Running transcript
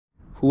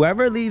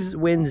Whoever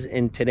wins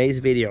in today's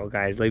video,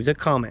 guys, leaves a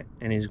comment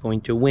and is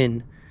going to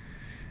win.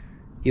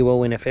 You will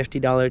win a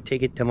 $50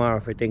 ticket tomorrow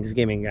for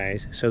Thanksgiving,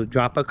 guys. So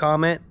drop a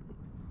comment.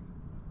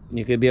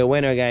 You could be a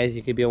winner, guys.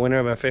 You could be a winner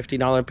of a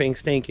 $50 pink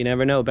stink. You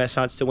never know. Best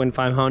odds to win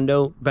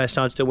 $500. Best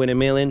odds to win $1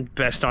 million.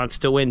 Best odds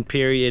to win,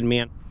 period,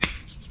 man.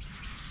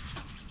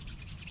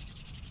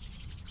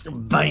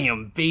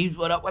 Bam, babes.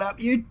 What up,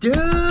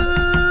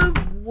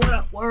 YouTube? What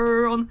up,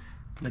 world?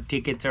 The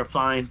tickets are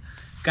flying.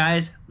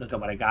 Guys, look at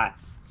what I got.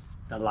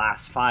 The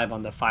last 5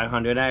 on the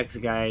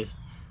 500X, guys.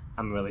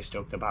 I'm really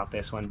stoked about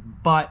this one.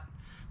 But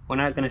we're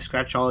not going to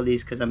scratch all of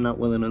these because I'm not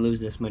willing to lose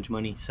this much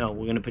money. So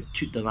we're going to put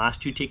the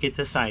last 2 tickets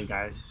aside,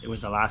 guys. It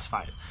was the last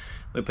 5.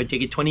 We'll put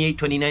ticket 28,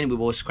 29. We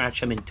will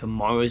scratch them in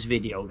tomorrow's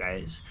video,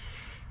 guys.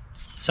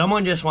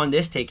 Someone just won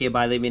this ticket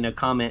by leaving a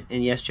comment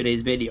in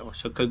yesterday's video.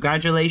 So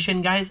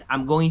congratulations, guys.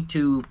 I'm going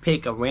to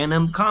pick a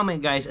random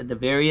comment, guys, at the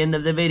very end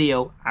of the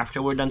video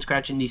after we're done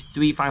scratching these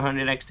 3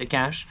 500X to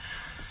cash.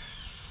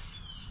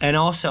 And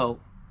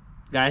also,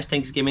 guys,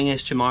 Thanksgiving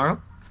is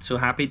tomorrow. So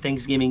happy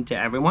Thanksgiving to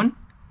everyone.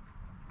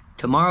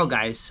 Tomorrow,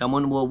 guys,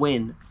 someone will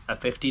win a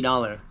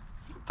 $50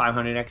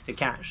 500X to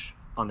cash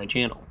on the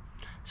channel.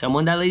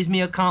 Someone that leaves me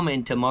a comment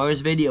in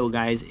tomorrow's video,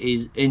 guys,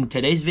 is in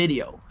today's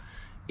video,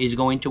 is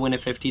going to win a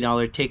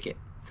 $50 ticket.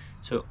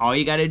 So all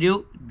you got to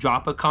do,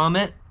 drop a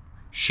comment,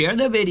 share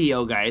the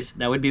video, guys.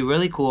 That would be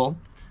really cool.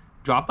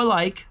 Drop a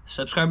like,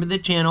 subscribe to the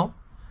channel,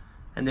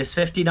 and this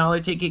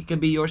 $50 ticket could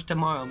be yours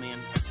tomorrow, man.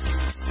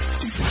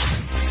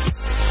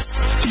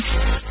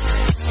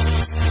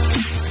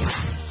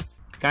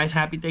 Guys,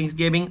 happy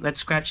Thanksgiving. Let's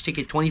scratch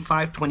ticket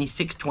 25,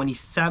 26,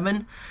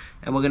 27.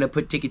 And we're going to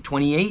put ticket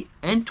 28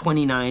 and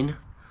 29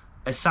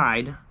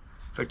 aside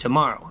for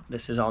tomorrow.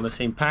 This is all the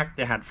same pack.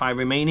 They had 5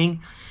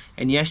 remaining.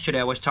 And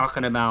yesterday I was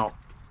talking about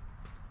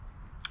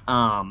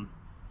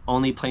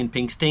only playing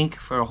Pink Stink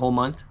for a whole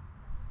month.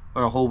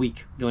 Or a whole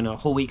week. Doing a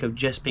whole week of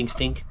just Pink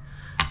Stink.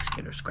 Let's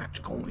get our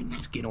scratch going.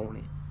 Let's get on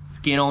it. Let's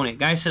get on it.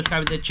 Guys,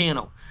 subscribe to the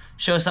channel.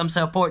 Show some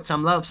support,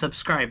 some love.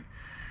 Subscribe.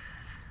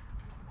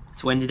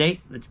 It's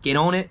Wednesday. Let's get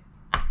on it.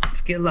 Let's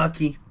get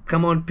lucky.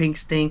 Come on, Pink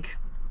Stink.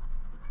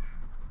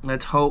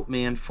 Let's hope,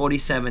 man.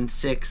 47,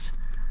 6,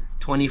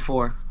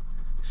 24,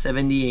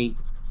 78,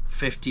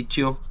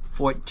 52,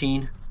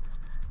 14,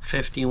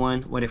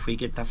 51. What if we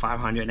get the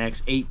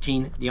 500X?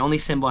 18. The only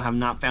symbol I have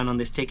not found on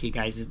this ticket,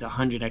 guys, is the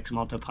 100X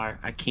multiplier.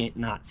 I can't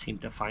not seem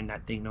to find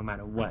that thing no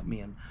matter what,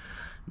 man.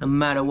 No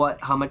matter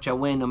what, how much I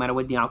win, no matter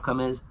what the outcome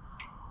is.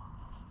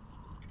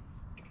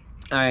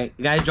 Alright,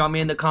 guys, drop me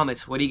in the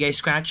comments. What are you guys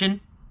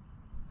scratching?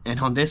 And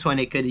on this one,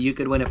 you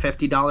could win a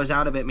 $50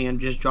 out of it, man.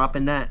 Just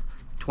dropping that.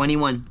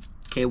 21.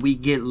 Can we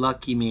get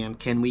lucky, man?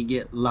 Can we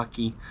get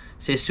lucky?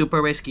 Says super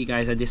risky,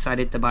 guys. I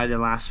decided to buy the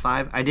last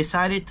 5. I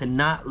decided to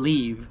not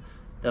leave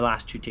the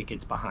last 2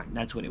 tickets behind.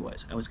 That's what it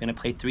was. I was going to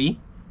play 3.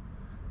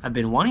 I've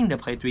been wanting to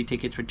play 3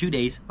 tickets for 2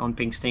 days on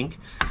Pink Stink.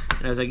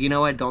 And I was like, you know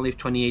what? Don't leave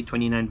 28,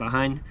 29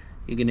 behind.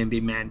 You're going to be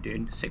mad,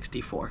 dude.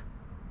 64.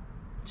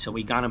 So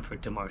we got them for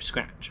tomorrow's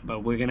scratch.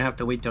 But we're going to have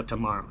to wait till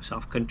tomorrow.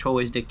 Self-control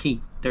is the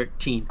key.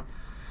 13.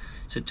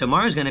 So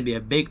tomorrow's going to be a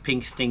big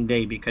Pink Stink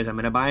day because I'm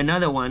going to buy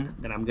another one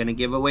that I'm going to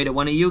give away to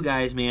one of you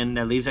guys, man,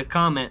 that leaves a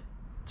comment.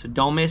 So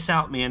don't miss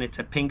out, man. It's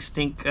a Pink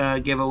Stink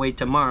giveaway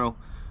tomorrow.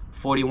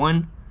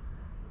 41.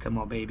 Come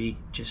on, baby.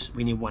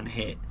 We need 1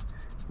 hit.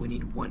 We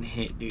need 1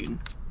 hit, dude,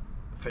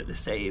 for the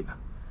save.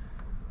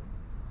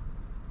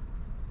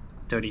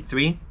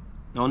 33.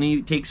 It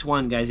only takes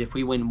 1, guys. If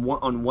we win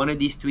on one of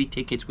these 3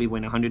 tickets, we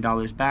win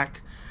 $100 back.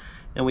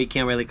 And we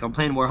can't really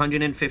complain. We're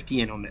 150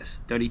 in on this.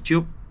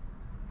 32.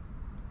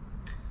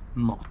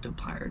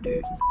 Multiplier,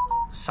 dude.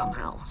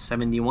 Somehow.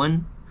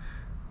 71.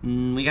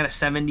 We got a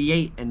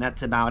 78, and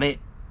that's about it.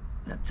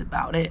 That's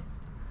about it.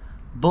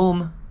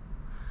 Boom.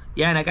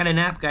 Yeah, and I got an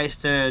app, guys,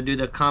 to do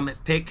the comment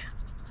pick.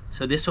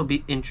 So this will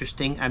be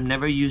interesting. I've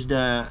never used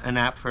an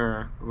app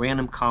for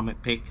random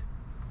comment pick.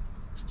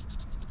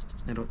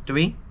 Little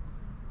 3.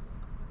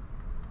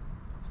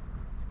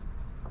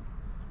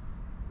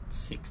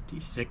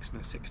 66.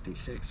 No,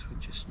 66. We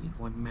just need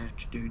 1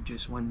 match, dude.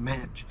 Just 1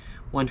 match.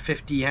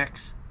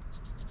 150X.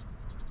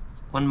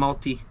 1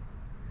 multi.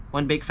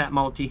 1 big fat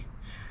multi.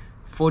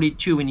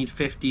 42, we need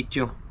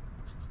 52.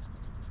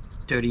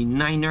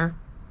 39er.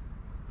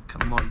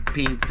 Come on,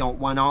 Pink. Don't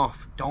 1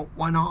 off. Don't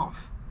 1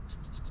 off.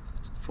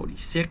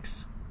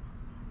 46.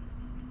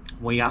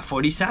 We got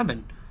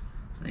 47.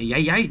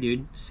 Yay,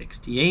 dude.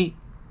 68.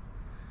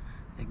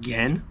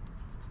 Again.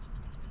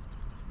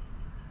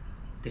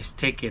 This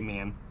ticket,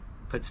 man,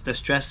 puts the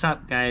stress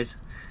up, guys.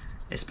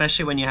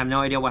 Especially when you have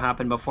no idea what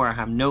happened before. I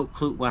have no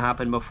clue what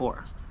happened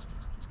before.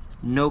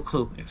 No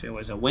clue if it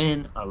was a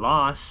win, a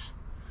loss.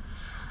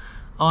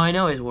 All I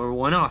know is we're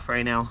 1 off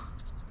right now.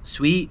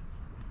 Sweet.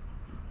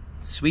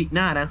 Sweet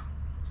nada.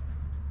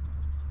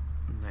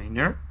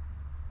 9er.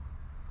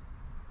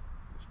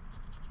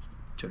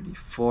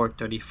 34,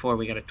 34.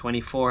 We got a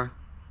 24.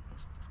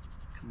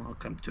 Come on,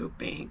 come to a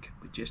bank.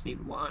 We just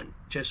need 1.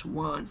 Just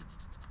 1.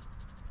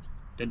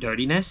 The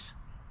dirtiness.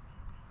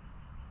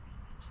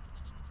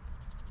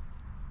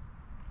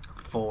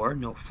 4,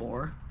 no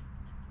 4.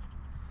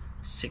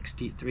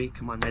 63,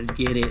 come on, let's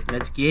get it.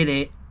 Let's get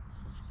it.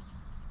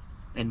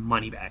 And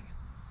Moneyback.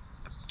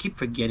 I keep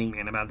forgetting,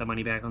 man, about the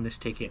Moneyback on this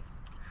ticket.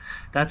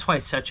 That's why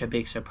it's such a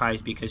big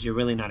surprise, because you're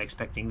really not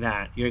expecting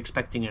that. You're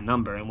expecting a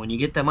number, and when you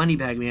get the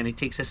Moneyback, man, it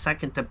takes a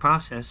second to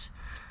process.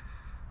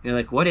 You're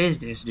like, what is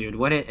this, dude?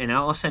 And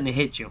all of a sudden it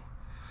hits you.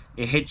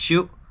 It hits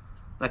you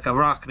like a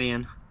rock,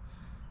 man.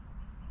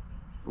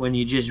 When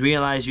you just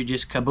realize you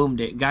just kaboomed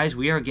it. Guys,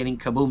 we are getting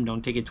kaboomed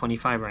on ticket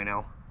 25 right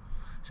now.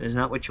 So it's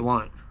not what you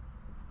want.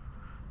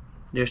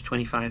 There's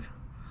 25.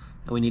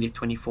 And we needed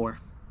 24.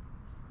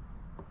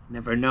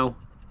 Never know.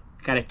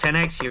 Got a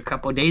 10x here a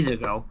couple days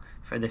ago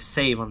for the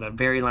save on the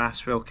very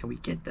last row. Can we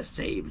get the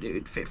save,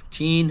 dude?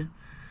 15.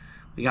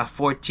 We got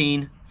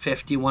 14.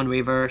 51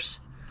 reverse.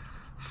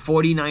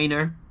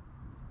 49er.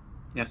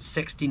 We got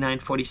 69,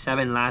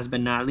 47. Last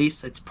but not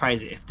least, let's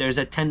prize it. If there's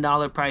a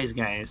 $10 prize,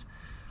 guys,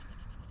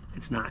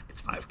 it's not.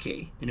 It's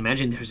 5K. And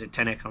imagine there's a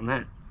 10x on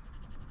that.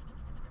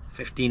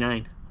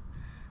 59.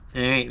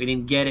 All right, we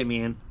didn't get it,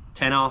 man.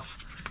 10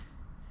 off.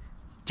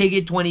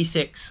 Ticket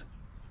 26.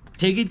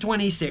 Ticket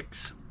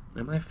 26.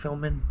 Am I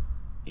filming?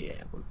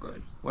 Yeah, we're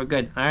good. We're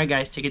good. All right,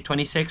 guys, ticket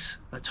 26.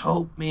 Let's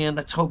hope, man.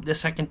 Let's hope the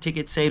second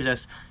ticket saves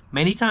us.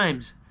 Many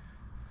times.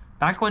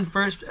 Back when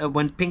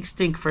Pink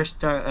Stink first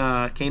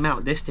came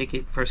out, this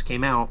ticket first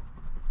came out,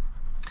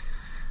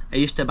 I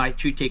used to buy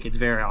 2 tickets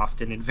very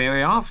often. And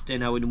very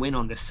often, I would win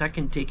on the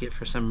second ticket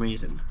for some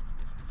reason.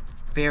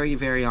 Very,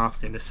 very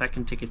often, the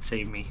second ticket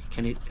saved me.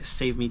 Can it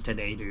save me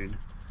today, dude?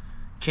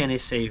 Can it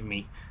save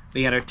me?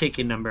 We got our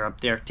ticket number up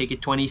there.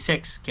 Ticket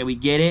 26. Can we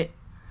get it?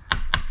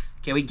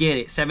 Can we get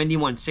it?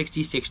 71,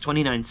 66,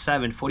 29,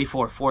 7,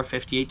 44, 4,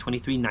 58,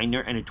 23,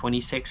 9er, and a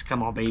 26.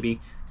 Come on,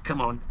 baby.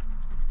 Come on.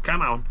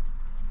 Come on.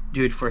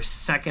 Dude, for a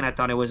second, I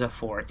thought it was a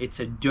 4. It's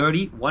a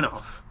dirty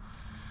one-off.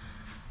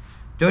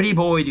 Dirty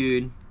boy,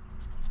 dude.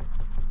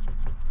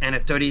 And a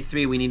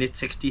 33. We needed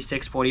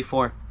 66,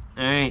 44.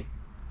 All right.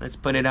 Let's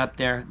put it up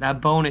there. That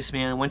bonus,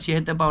 man. Once you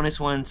hit the bonus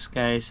once,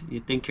 guys, you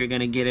think you're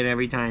going to get it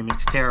every time.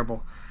 It's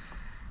terrible.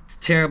 It's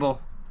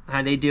terrible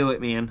how they do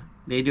it, man.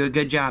 They do a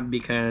good job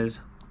because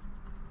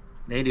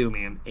they do,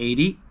 man.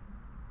 80.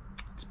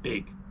 It's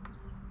big.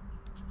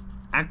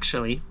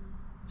 Actually,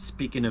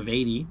 speaking of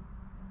 80,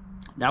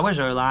 that was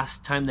our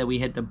last time that we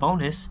hit the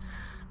bonus.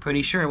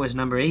 Pretty sure it was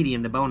number 80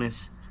 in the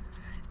bonus.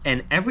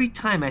 And every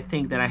time I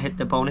think that I hit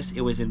the bonus,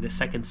 it was in the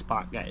second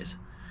spot, guys.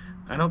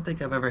 I don't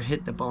think I've ever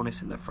hit the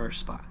bonus in the first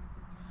spot.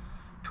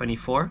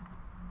 24.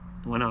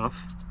 One off.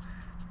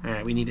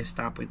 Alright, we need to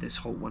stop with this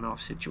whole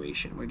one-off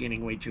situation. We're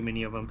getting way too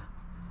many of them.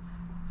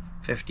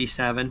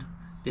 57.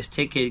 This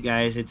ticket,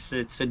 guys, it's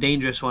a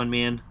dangerous one,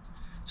 man.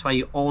 That's why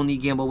you only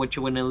gamble what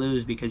you win and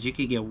lose, because you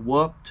could get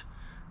whooped.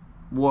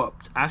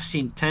 Whooped. I've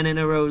seen 10 in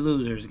a row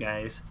losers,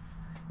 guys.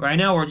 Right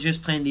now, we're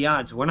just playing the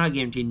odds. We're not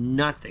guaranteed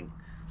nothing.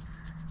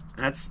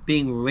 That's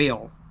being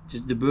real.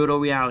 Just the brutal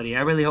reality.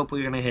 I really hope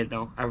we're going to hit,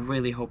 though. I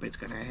really hope it's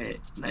going to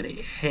hit. Let it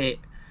hit.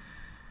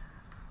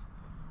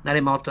 Let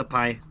it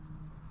multiply.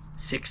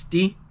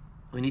 60.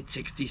 We need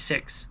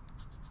 66.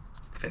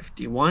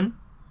 51.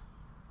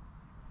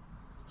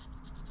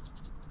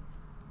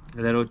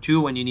 A little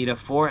 2 when you need a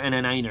 4 and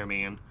a 9er,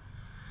 man.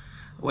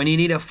 When you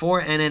need a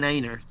 4 and a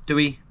 9er.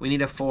 3. We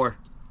need a 4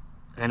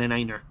 and a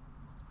 9er.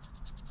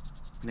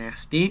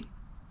 Nasty.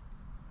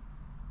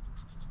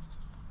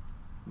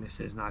 This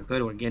is not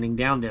good. We're getting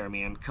down there,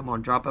 man. Come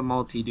on, drop a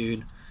multi,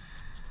 dude.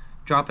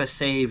 Drop a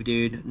save,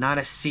 dude. Not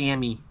a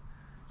Sammy.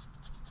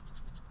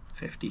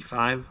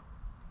 55.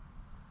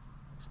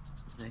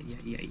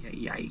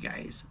 Yeah,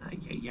 guys.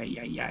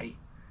 Yeah.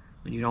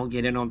 When you don't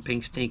get it on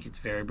Pink Stink, it's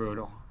very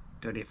brutal.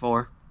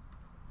 34.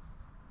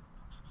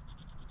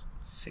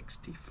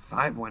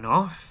 65 went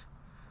off.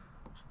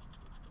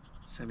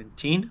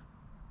 17.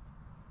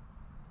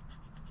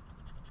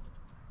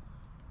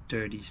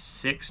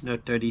 36. No,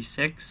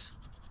 36.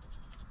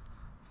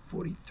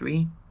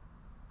 43.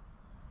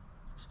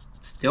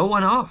 Still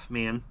went off,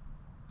 man.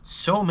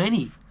 So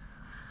many.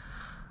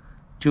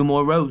 2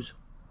 more rows.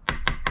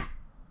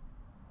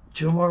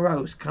 2 more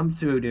rows. Come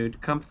through,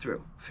 dude. Come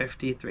through.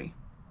 53.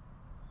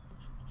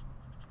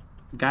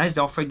 Guys,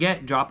 don't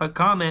forget, drop a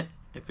comment.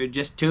 If you're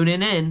just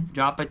tuning in,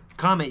 drop a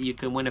comment. You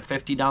can win a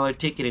 $50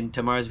 ticket in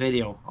tomorrow's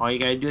video. All you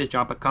gotta do is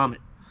drop a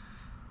comment.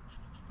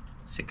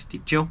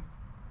 62.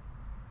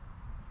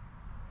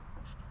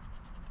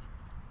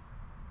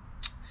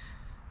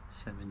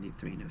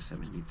 73, no,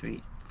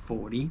 73.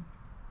 40.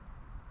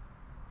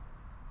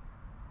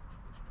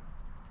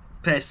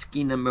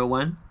 Pesky number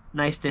 1.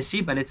 Nice to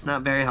see, but it's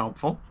not very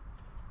helpful.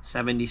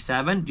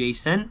 77.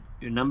 Jason,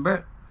 your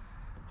number.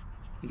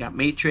 You got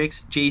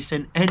Matrix,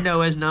 Jason, and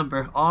Noah's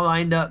number all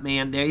lined up,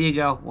 man. There you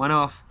go. One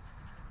off.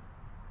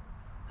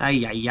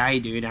 Ay,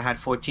 dude. I had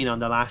 14 on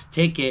the last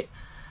ticket.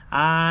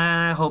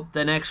 I hope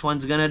the next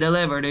one's gonna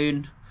deliver,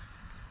 dude.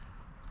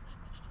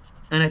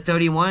 And a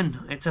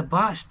 31. It's a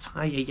bust.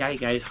 Ay,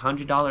 guys.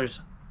 $100.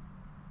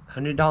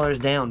 $100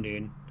 down,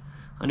 dude.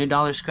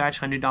 $100 scratch,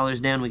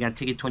 $100 down. We got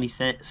ticket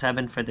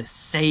 27 for the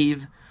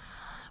save.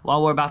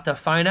 Well, we're about to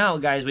find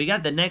out, guys. We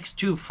got the next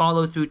 2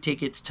 follow-through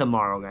tickets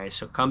tomorrow, guys.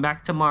 So come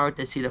back tomorrow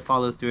to see the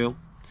follow-through.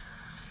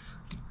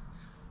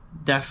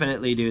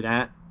 Definitely do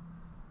that.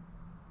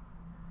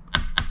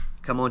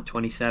 Come on,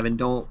 27.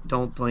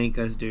 Don't blank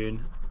us,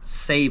 dude.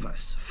 Save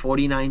us.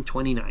 49,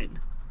 29.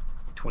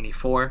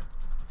 24,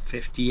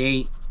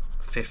 58,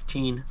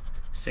 15,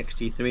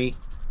 63.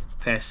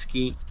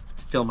 Pesky.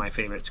 Still my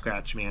favorite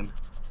scratch, man.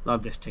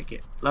 Love this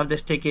ticket. Love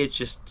this ticket. It's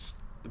just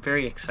a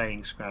very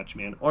exciting scratch,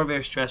 man. Or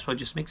very stressful. It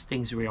just makes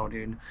things real,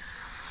 dude.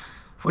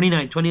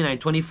 49, 29,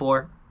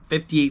 24,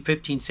 58,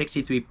 15,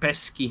 63.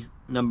 Pesky.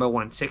 Number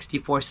 1.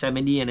 64,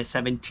 70, and a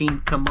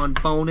 17. Come on,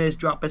 bonus.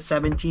 Drop a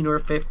 17 or a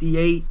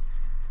 58.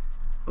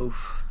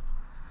 Oof.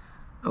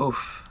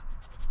 Oof.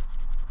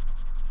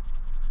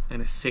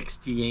 And a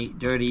 68.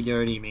 Dirty,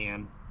 dirty,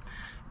 man.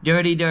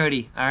 Dirty,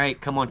 dirty.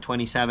 Alright, come on,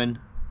 27.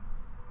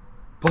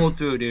 Pull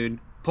through, dude.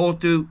 Pull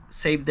through.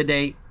 Save the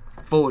day.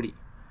 40.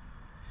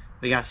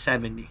 We got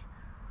 70.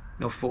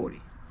 No,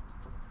 40.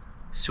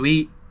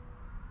 Sweet.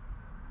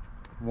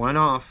 1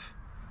 off.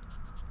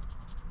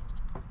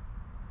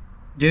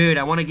 Dude,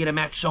 I want to get a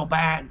match so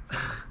bad.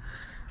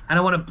 I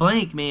don't want to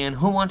blank, man.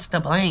 Who wants to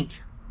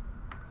blank?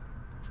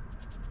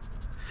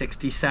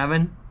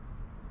 67.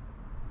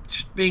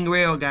 Just being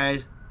real,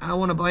 guys. I don't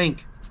want to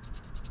blank.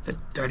 The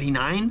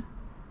 39.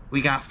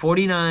 We got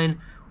 49.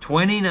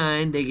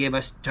 29. They gave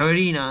us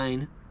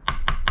 39.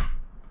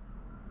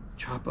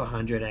 Drop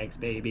 100x,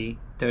 baby.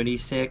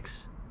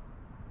 36.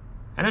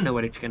 I don't know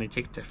what it's going to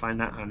take to find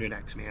that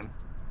 100x, man.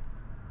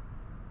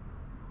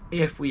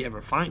 If we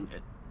ever find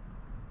it.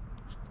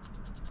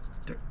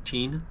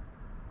 13.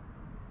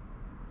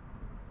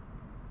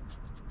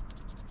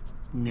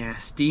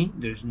 Nasty.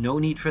 There's no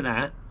need for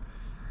that.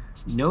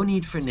 No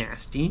need for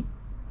nasty.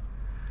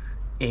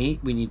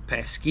 8. We need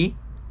pesky.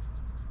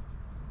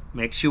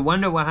 Makes you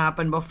wonder what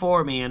happened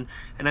before, man.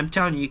 And I'm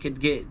telling you,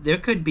 there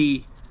could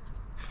be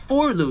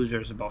 4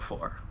 losers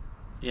before.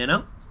 You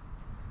know?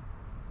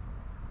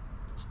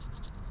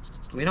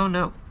 We don't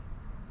know.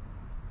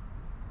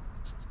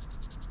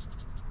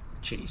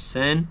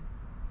 Jason.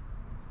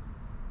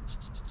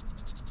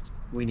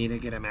 We need to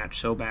get a match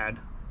so bad.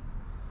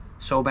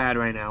 So bad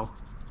right now.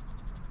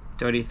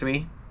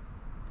 33.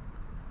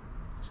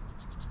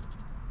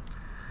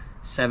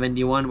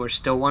 71. We're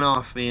still 1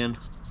 off, man.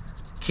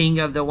 King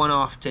of the 1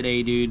 off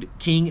today, dude.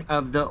 King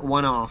of the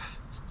 1 off.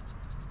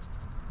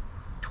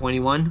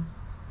 21.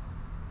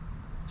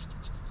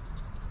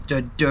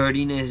 The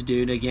dirtiness,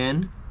 dude.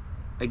 Again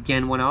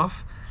 1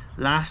 off.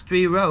 Last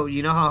 3 row.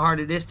 You know how hard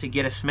it is to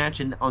get a smash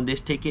on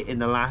this ticket in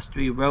the last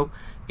 3 row?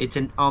 It's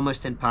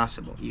almost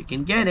impossible. You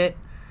can get it,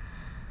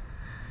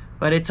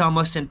 but it's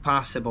almost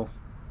impossible.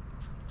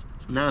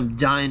 Now I'm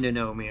dying to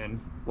know,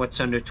 man, what's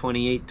under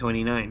 28,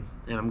 29.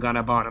 And I'm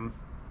gonna bottom.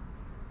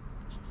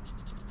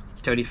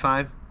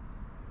 35.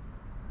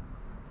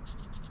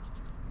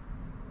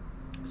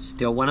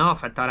 Still 1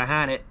 off. I thought I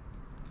had it.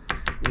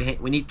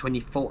 We need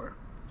 24.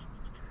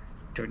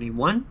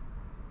 31.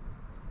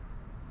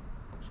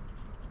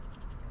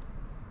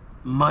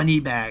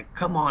 Moneyback.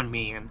 Come on,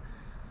 man.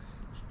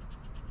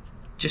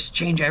 Just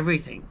change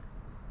everything.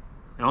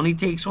 It only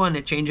takes 1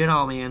 to change it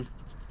all, man.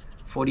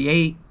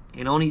 48.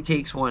 It only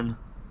takes 1.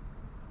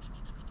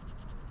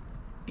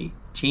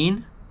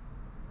 18.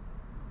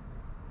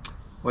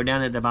 We're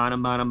down at the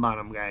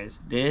bottom, guys.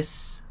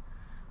 This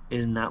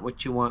is not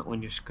what you want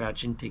when you're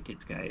scratching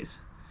tickets, guys.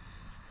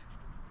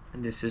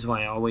 And this is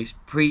why I always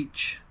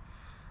preach.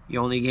 You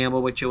only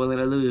gamble what you're willing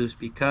to lose,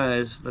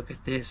 because look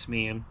at this,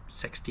 man.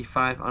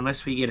 65.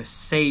 Unless we get a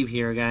save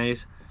here,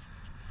 guys.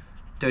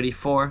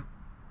 34.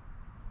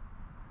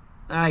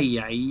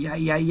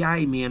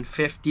 Ay, man.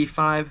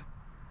 55.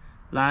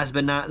 Last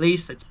but not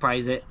least, let's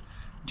prize it.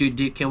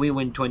 Dude, can we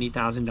win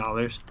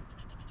 $20,000?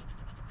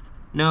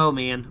 No,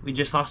 man. We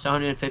just lost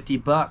 150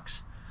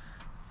 bucks.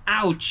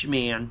 Ouch,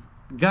 man.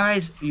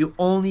 Guys, you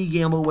only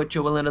gamble what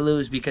you're willing to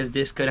lose, because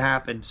this could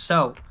happen.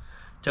 So,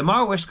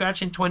 tomorrow we're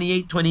scratching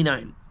 28,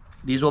 29.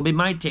 These will be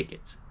my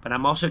tickets. But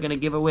I'm also going to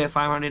give away a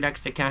 500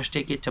 extra cash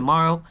ticket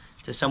tomorrow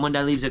to someone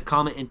that leaves a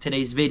comment in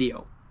today's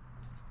video.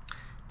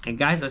 And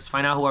guys, let's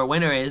find out who our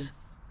winner is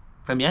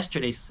from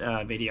yesterday's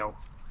video.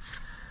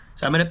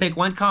 So I'm going to pick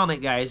 1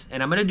 comment, guys.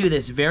 And I'm going to do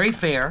this very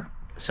fair.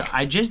 So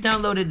I just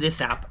downloaded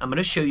this app. I'm going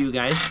to show you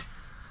guys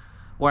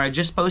where I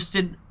just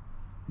posted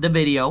the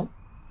video.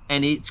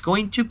 And it's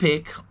going to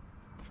pick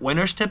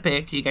winners to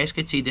pick. You guys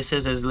can see this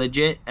is as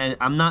legit. And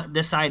I'm not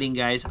deciding,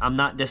 guys. I'm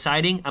not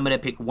deciding. I'm going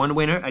to pick 1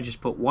 winner. I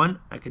just put 1.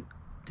 I could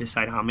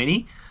decide how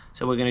many.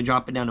 So we're going to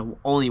drop it down to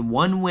only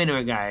 1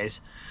 winner, guys.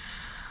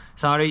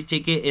 Lottery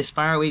ticket is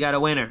fire. We got a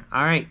winner.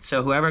 All right.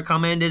 So whoever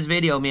commented this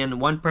video, man,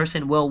 1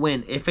 person will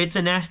win. If it's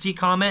a nasty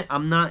comment,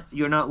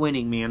 you're not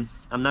winning, man.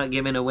 I'm not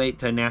giving away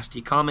to a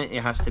nasty comment.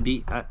 It has to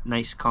be a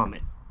nice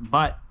comment.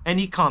 But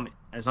any comment,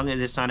 as long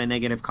as it's not a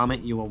negative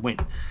comment, you will win.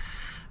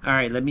 All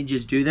right, let me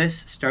just do this.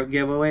 Start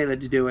giveaway.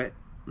 Let's do it.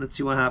 Let's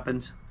see what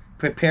happens.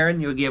 Preparing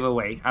your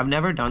giveaway. I've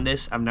never done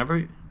this.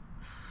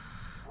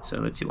 So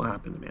let's see what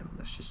happens, man.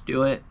 Let's just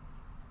do it.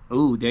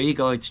 Ooh, there you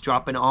go. It's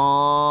dropping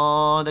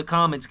all the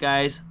comments,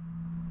 guys.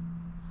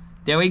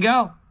 There we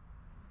go.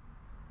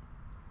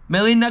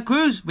 Melinda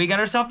Cruz, we got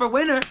ourselves a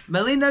winner.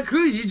 Melinda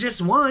Cruz, you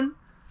just won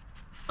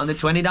on the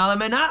 $20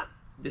 Manat.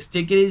 This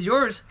ticket is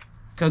yours.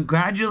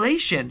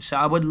 Congratulations. So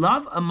I would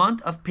love a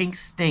month of Pink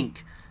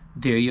Stink.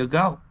 There you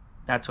go.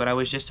 That's what I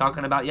was just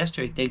talking about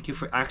yesterday. Thank you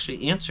for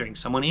actually answering.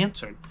 Someone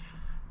answered.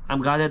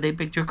 I'm glad that they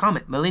picked your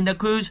comment. Melinda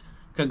Cruz,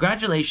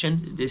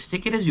 congratulations. This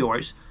ticket is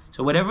yours.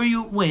 So whatever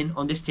you win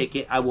on this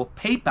ticket, I will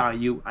PayPal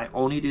you. I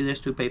only do this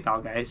through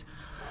PayPal, guys.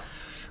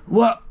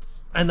 Well,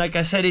 and like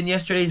I said in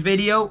yesterday's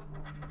video,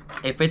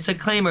 if it's a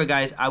claimer,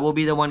 guys, I will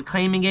be the one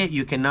claiming it.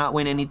 You cannot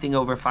win anything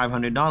over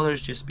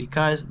 $500 just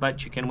because,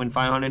 but you can win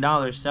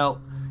 $500.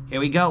 So here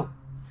we go.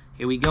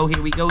 Here we go.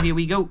 Here we go. Here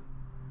we go.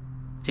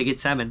 Ticket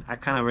 7. I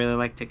kind of really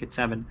like ticket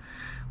 7.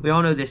 We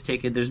all know this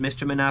ticket. There's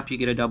Mr. Manap, you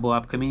get a double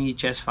up. Community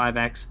Chest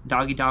 5x.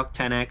 Doggy Dog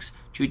 10x.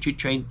 Choo Choo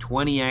Train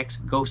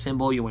 20x. Go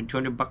Symbol, you win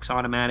 $200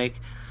 automatic.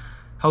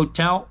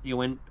 Hotel, you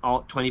win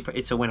all 20.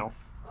 It's a winner.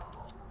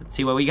 Let's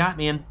see what we got,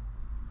 man.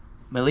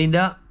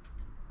 Melinda,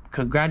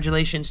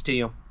 congratulations to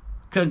you.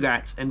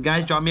 Congrats. And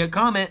guys, drop me a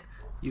comment.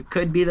 You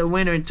could be the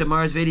winner in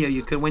tomorrow's video.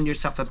 You could win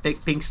yourself a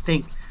big Pink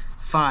Stink.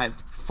 5,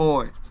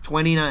 4,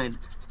 29,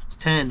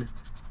 10,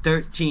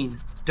 13,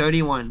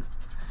 31.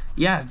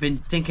 Yeah, I've been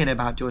thinking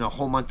about doing a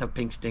whole month of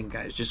Pink Stink,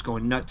 guys. Just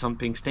going nuts on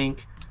Pink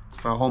Stink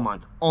for a whole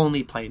month.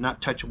 Only play,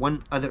 not touch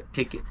one other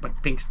ticket,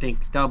 but Pink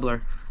Stink.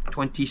 Doubler,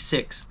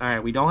 26. All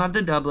right, we don't have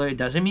the doubler. It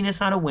doesn't mean it's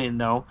not a win,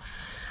 though.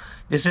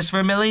 This is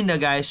for Melinda,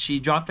 guys. She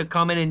dropped a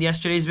comment in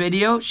yesterday's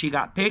video. She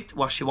got picked.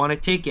 Well, she won a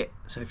ticket.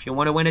 So if you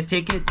want to win a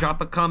ticket,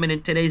 drop a comment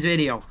in today's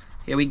video.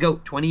 Here we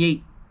go.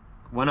 28.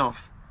 One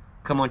off.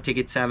 Come on,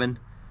 ticket 7.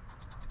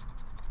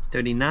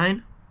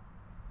 39.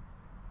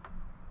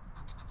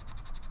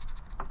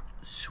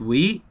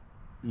 Sweet.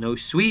 No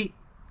sweet.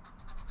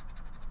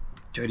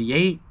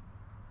 38.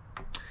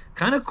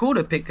 Kind of cool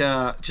to pick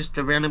just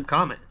a random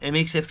comment. It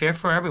makes it fair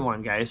for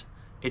everyone, guys.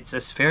 It's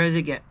as fair as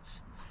it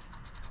gets.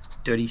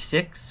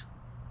 36.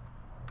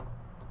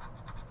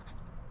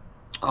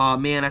 Oh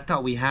man, I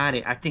thought we had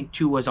it. I think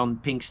 2 was on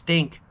Pink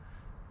Stink.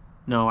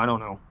 No, I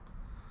don't know.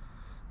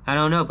 I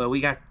don't know, but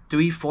we got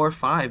 3, 4,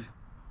 5.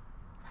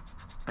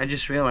 I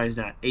just realized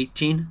that.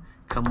 18.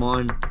 Come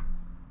on.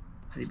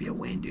 Maybe a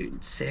win,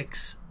 dude.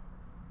 6.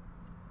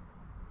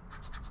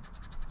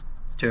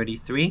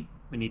 33.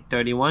 We need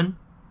 31.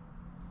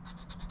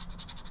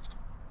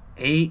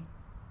 8.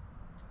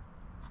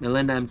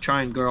 Melinda, I'm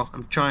trying, girl.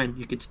 I'm trying.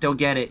 You could still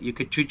get it. You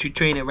could choo-choo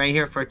train it right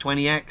here for a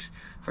 20x.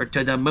 For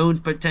to the moon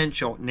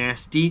potential.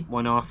 Nasty.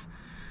 1 off.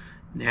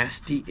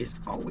 Nasty is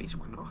always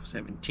 1 off.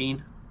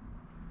 17.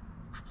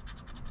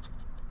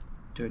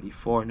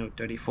 34. No,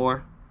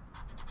 34.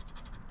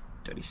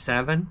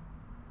 37.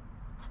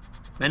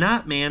 Why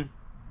not, man?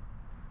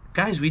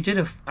 Guys, we did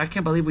a... I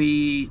can't believe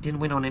we didn't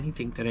win on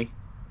anything today.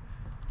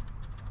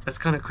 That's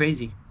kind of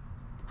crazy.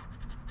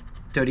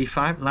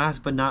 35.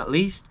 Last but not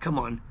least. Come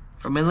on.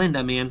 For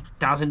Melinda, man.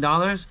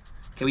 $1,000.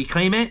 Can we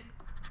claim it?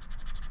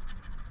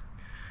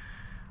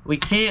 We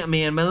can't,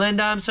 man.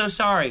 Melinda, I'm so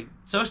sorry.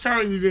 So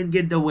sorry you didn't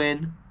get the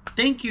win.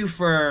 Thank you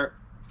for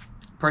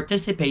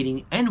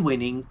participating and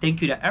winning.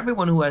 Thank you to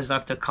everyone who has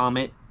left a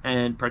comment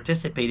and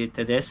participated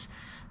to this.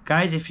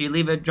 Guys, if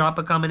you drop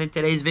a comment in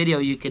today's video,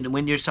 you can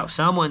win yourself.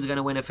 Someone's going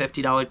to win a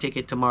 $50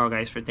 ticket tomorrow,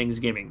 guys, for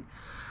Thanksgiving.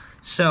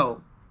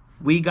 So,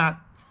 we got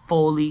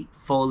fully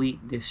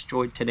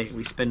destroyed today.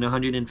 We spent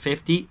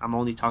 $150. I'm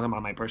only talking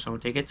about my personal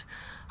tickets.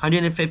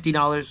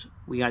 $150.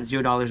 We got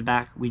 $0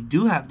 back. We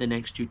do have the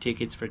next 2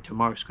 tickets for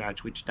tomorrow's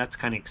scratch, which that's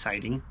kind of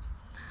exciting.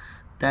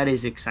 That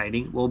is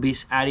exciting. We'll be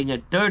adding a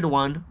 3rd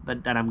one,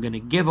 but that I'm going to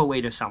give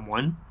away to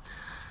someone.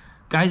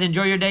 Guys,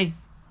 enjoy your day.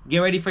 Get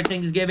ready for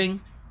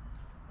Thanksgiving.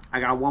 I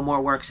got one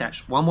more work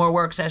session. One more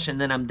work session,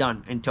 then I'm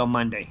done until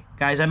Monday.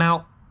 Guys, I'm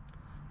out.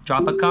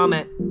 Drop a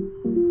comment.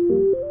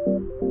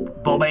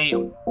 Boom,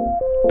 bam.